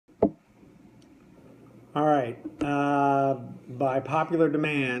All right. By popular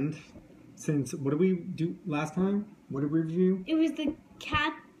demand, since what did we do last time? What did we review? It was the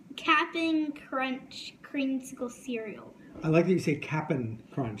Cap'n Crunch creamsicle cereal. I like that you say Cap'n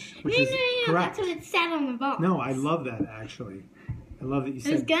Crunch, which No, is no, no, correct. that's what it said on the box. No, I love that actually. I love that you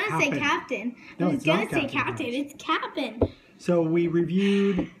said I was gonna Cap'n. say Captain. No, I was it's gonna not say Cap'n Captain. Crunch. It's Cap'n. So we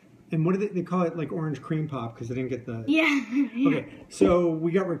reviewed, and what did they call it? Like orange cream pop because I didn't get the. Yeah. Okay, so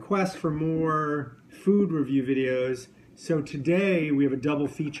we got requests for more food review videos. So today we have a double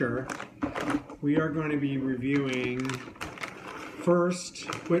feature. We are going to be reviewing first.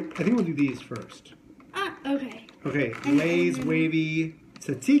 Wait, I think we'll do these first. Okay. Okay, Lay's wavy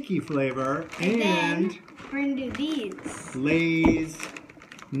tzatziki flavor And and then we're gonna do these. Lay's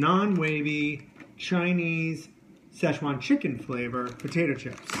non-wavy Chinese Szechuan chicken flavor potato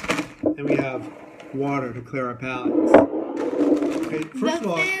chips. And we have water to clear our palates. Okay, first of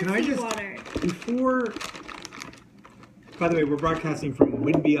all, can I just water. before? By the way, we're broadcasting from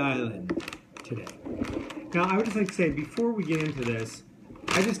Whidbey Island today. Now, I would just like to say before we get into this,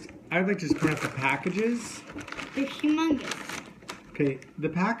 I would like to just point out the packages. They're humongous. Okay, the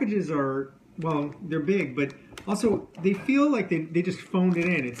packages are, well, they're big, but also they feel like they just phoned it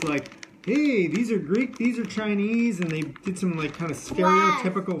in. It's like, hey, these are Greek, these are Chinese, and they did some like kind of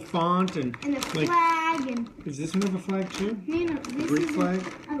stereotypical font and a like, flag and. Does this one have a flag too? No, this Greek is flag?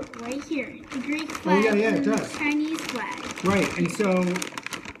 right here. The Greek flag. Oh yeah, and it the does. Chinese flag. Right, and so,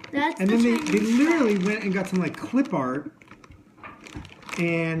 That's and the then they Chinese literally flag. went and got some like clip art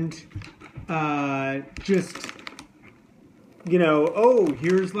and just, you know, oh,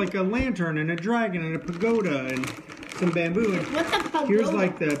 here's like a lantern and a dragon and a pagoda and some bamboo. And What's a pagoda? here's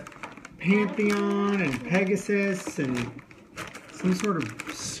like the Pantheon and Pegasus and some sort of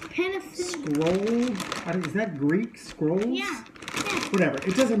scroll. Is that Greek scrolls? Yeah. Whatever.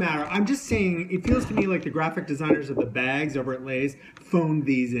 It doesn't matter. I'm just saying, it feels to me like the graphic designers of the bags over at Lay's phoned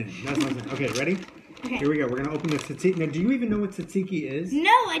these in. That's what I'm saying. Okay, ready? Okay. Here we go. We're going to open the tzatziki. Now, do you even know what tzatziki is?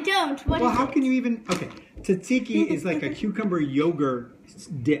 No, I don't. What Well, is how it? can you even... Okay. Tzatziki is like a cucumber yogurt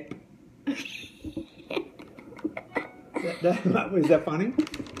dip. Is that funny? All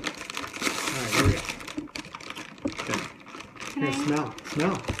right, here we go. Okay. Here,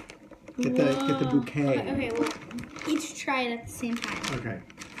 smell. Get the bouquet. Okay, well, each try it at the same time. Okay.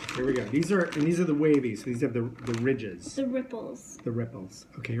 Here we go. These are the wavy, so these have the ridges. The ripples. The ripples.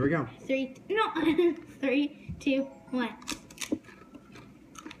 Okay, here we go. 3, 2, 1.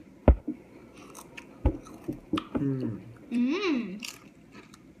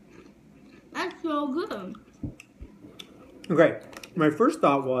 That's so good. Okay, my first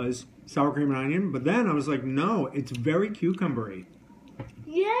thought was sour cream and onion, but then I was like, no, it's very cucumbery.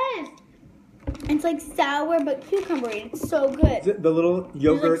 Yes. It's like sour but cucumbery. It's so good. The little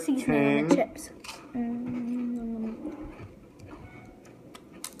yogurt There's like seasoning on the tang. chips.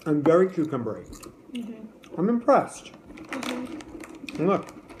 I'm very cucumbery. I'm impressed. And look,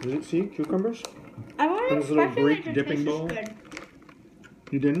 does it see cucumbers? I want This little Greek to dipping bowl. good.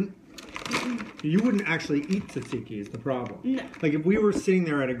 You didn't? You wouldn't actually eat tzatziki is the problem. No. Like if we were sitting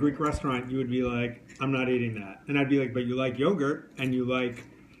there at a Greek restaurant, you would be like, I'm not eating that. And I'd be like, but you like yogurt and you like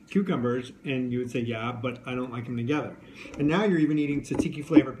cucumbers, and you would say, yeah, but I don't like them together. And now you're even eating tzatziki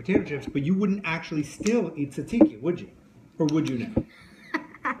flavored potato chips, but you wouldn't actually still eat tzatziki, would you? Or would you now?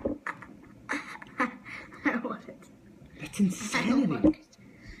 I wouldn't. That's insanity.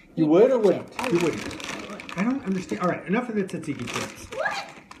 You would or wouldn't? You wouldn't. I don't understand. All right, enough of the tzatziki chips. What?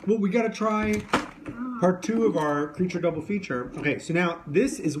 Well, we got to try part 2 of our creature double feature. Okay, so now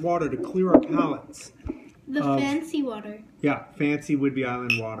this is water to clear our palates. The fancy water. Yeah, fancy Whidbey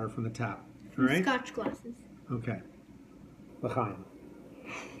Island water from the tap. All right? Scotch glasses. Okay. L'chaim.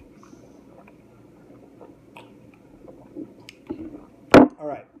 All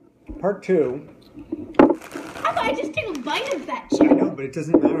right. Part 2. How about I just take a bite of that I chip? know, but it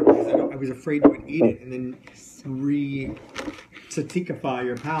doesn't matter because I was afraid you would eat it and then re-tzatzikify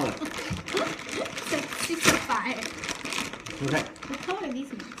your palate. It's like super fire. Okay. What color are these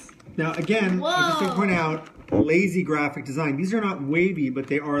ones? Now, again, I just want to point out, lazy graphic design. These are not wavy, but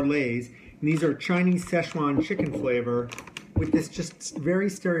they are Lay's. And these are Chinese Szechuan chicken flavor with this just very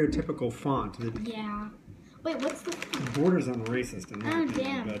stereotypical font. That Yeah. Wait, what's the... borders on racist in my Oh, opinion,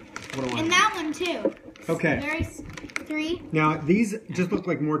 damn. but what do I And know? that one, too. Okay. Very... 3. Now, these just look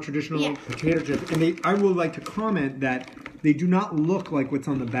like more traditional Yeah. potato chips. And I would like to comment that they do not look like what's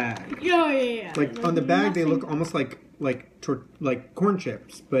on the bag. Yeah. Like, on the bag, they look almost like corn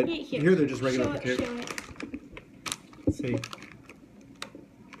chips. But here they're just regular potatoes. Show it. See?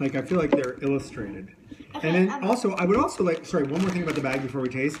 Like, I feel like they're illustrated. Okay, And then also, I would also like, sorry, one more thing about the bag before we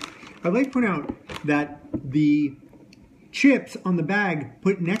taste. I'd like to point out, that the chips on the bag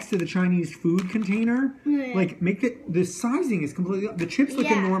put next to the Chinese food container, like make the sizing is completely, the chips look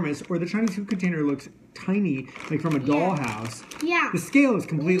enormous, or the Chinese food container looks tiny, like from a dollhouse. Yeah. The scale is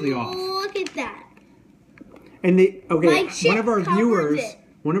completely off. Look at that. And My chip one of our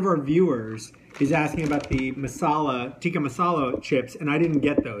covers viewers is asking about the tikka masala chips, and I didn't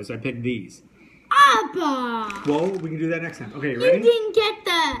get those. I picked these. Abba! Well, we can do that next time. Okay, ready? You didn't get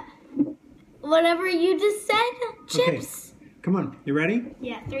the whatever you just said, chips. Okay. Come on, you ready?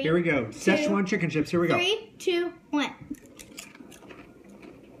 Yeah, 3. Here we go. Szechuan chicken chips. Here we go. 3, 2, 1.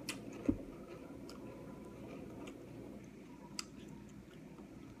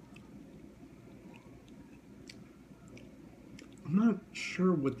 I'm not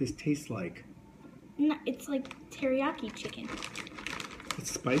sure what this tastes like. No, it's like teriyaki chicken.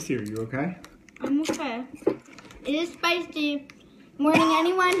 It's spicy. Are you okay? I'm okay. It is spicy. Warning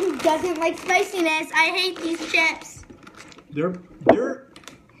anyone who doesn't like spiciness, I hate these chips. They're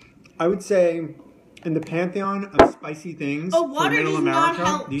I would say in the pantheon of spicy things Oh, for water Middle does not America,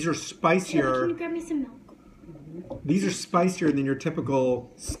 help. these are Can spicier. you grab me some milk? These are spicier than your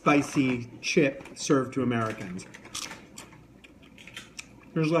typical spicy chip served to Americans.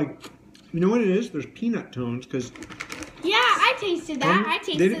 There's like, you know what it is? There's peanut tones because. Yeah, I tasted that. I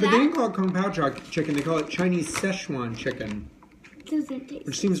tasted But they didn't that. call it Kung Pao chicken. They call it Chinese Szechuan chicken, Doesn't taste.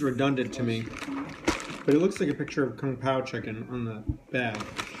 which seems redundant to me. But it looks like a picture of Kung Pao chicken on the bag.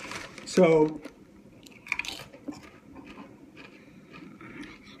 So,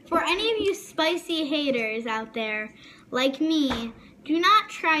 For any of you spicy haters out there, like me, do not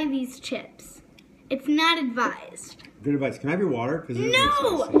try these chips. It's not advised. good advice. Can I have your water? 'Cause it is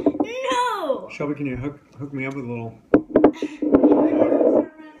No! really spicy. No! Shelby, can you hook me up with a little?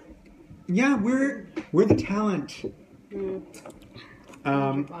 Yeah, we're the talent.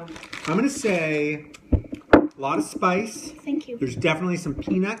 I'm gonna say a lot of spice. Thank you. There's definitely some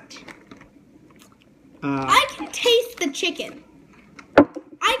peanut. I can taste the chicken.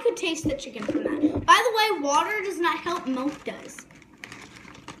 I could taste the chicken from that. By the way, water does not help, milk does.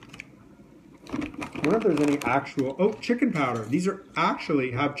 I wonder if there's any actual chicken powder. These are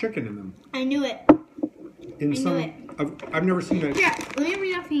actually have chicken in them. I knew it. In I some, knew it. I've never seen it. Here, let me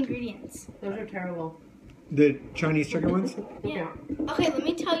read off the ingredients. Those are terrible. The Chinese chicken ones. Yeah. Okay, let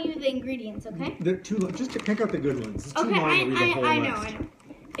me tell you the ingredients, okay? They're too long. Just to pick out the good ones. It's too Okay, long to read the whole I list. know.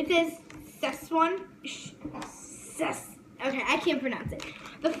 It says Szechuan. Okay, I can't pronounce it.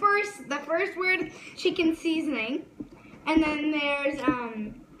 The first word, chicken seasoning, and then there's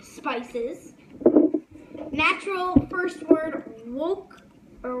spices. Natural first word, wok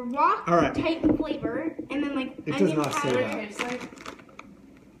All right. type flavor, and then like It does onion not say powder. that. It tastes like,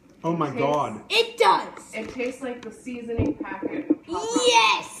 Oh my god. It does. it tastes like the seasoning packet of Pop Rocks.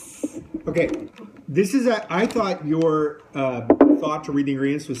 Yes. Okay, this is I thought your thought to read the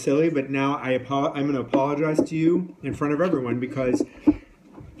ingredients was silly, but now I'm going to apologize to you in front of everyone because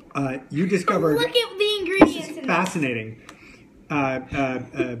you discovered. Look at the This ingredients is in fascinating.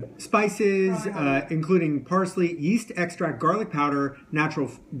 Spices, including parsley, yeast extract, garlic powder, natural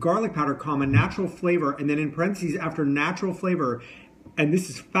comma, natural flavor, and then in parentheses after natural flavor, and this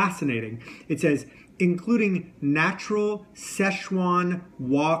is fascinating. It says including natural Szechuan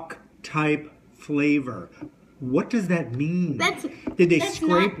wok type flavor. What does that mean? Did they that's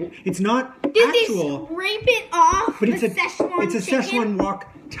scrape? It's not Did actual, they scrape it off but it's the a Szechuan it's a chicken? Szechuan wok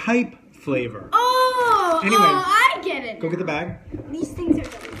type flavor. Oh, Anyway, I get it. Go get the bag. These things are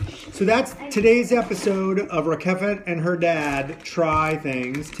delicious. So that's today's episode of Rakefet and her dad try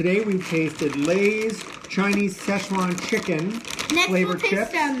things. Today we've tasted Lay's Chinese Szechuan chicken Next flavored we'll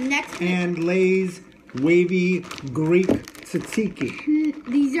chips taste next week. and Lay's wavy Greek tzatziki.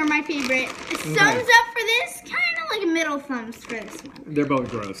 These are my favorite. Thumbs up for this. Kind of like middle thumbs for this one. They're both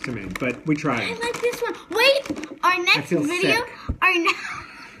gross to me, but we I tried. like this one. Wait, our next feel video, sick.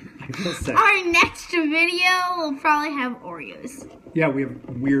 I feel sick. our next video will probably have Oreos. Yeah, we have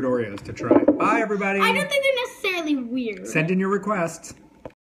weird Oreos to try. Bye, everybody. I don't think they're necessarily weird. Send in your requests.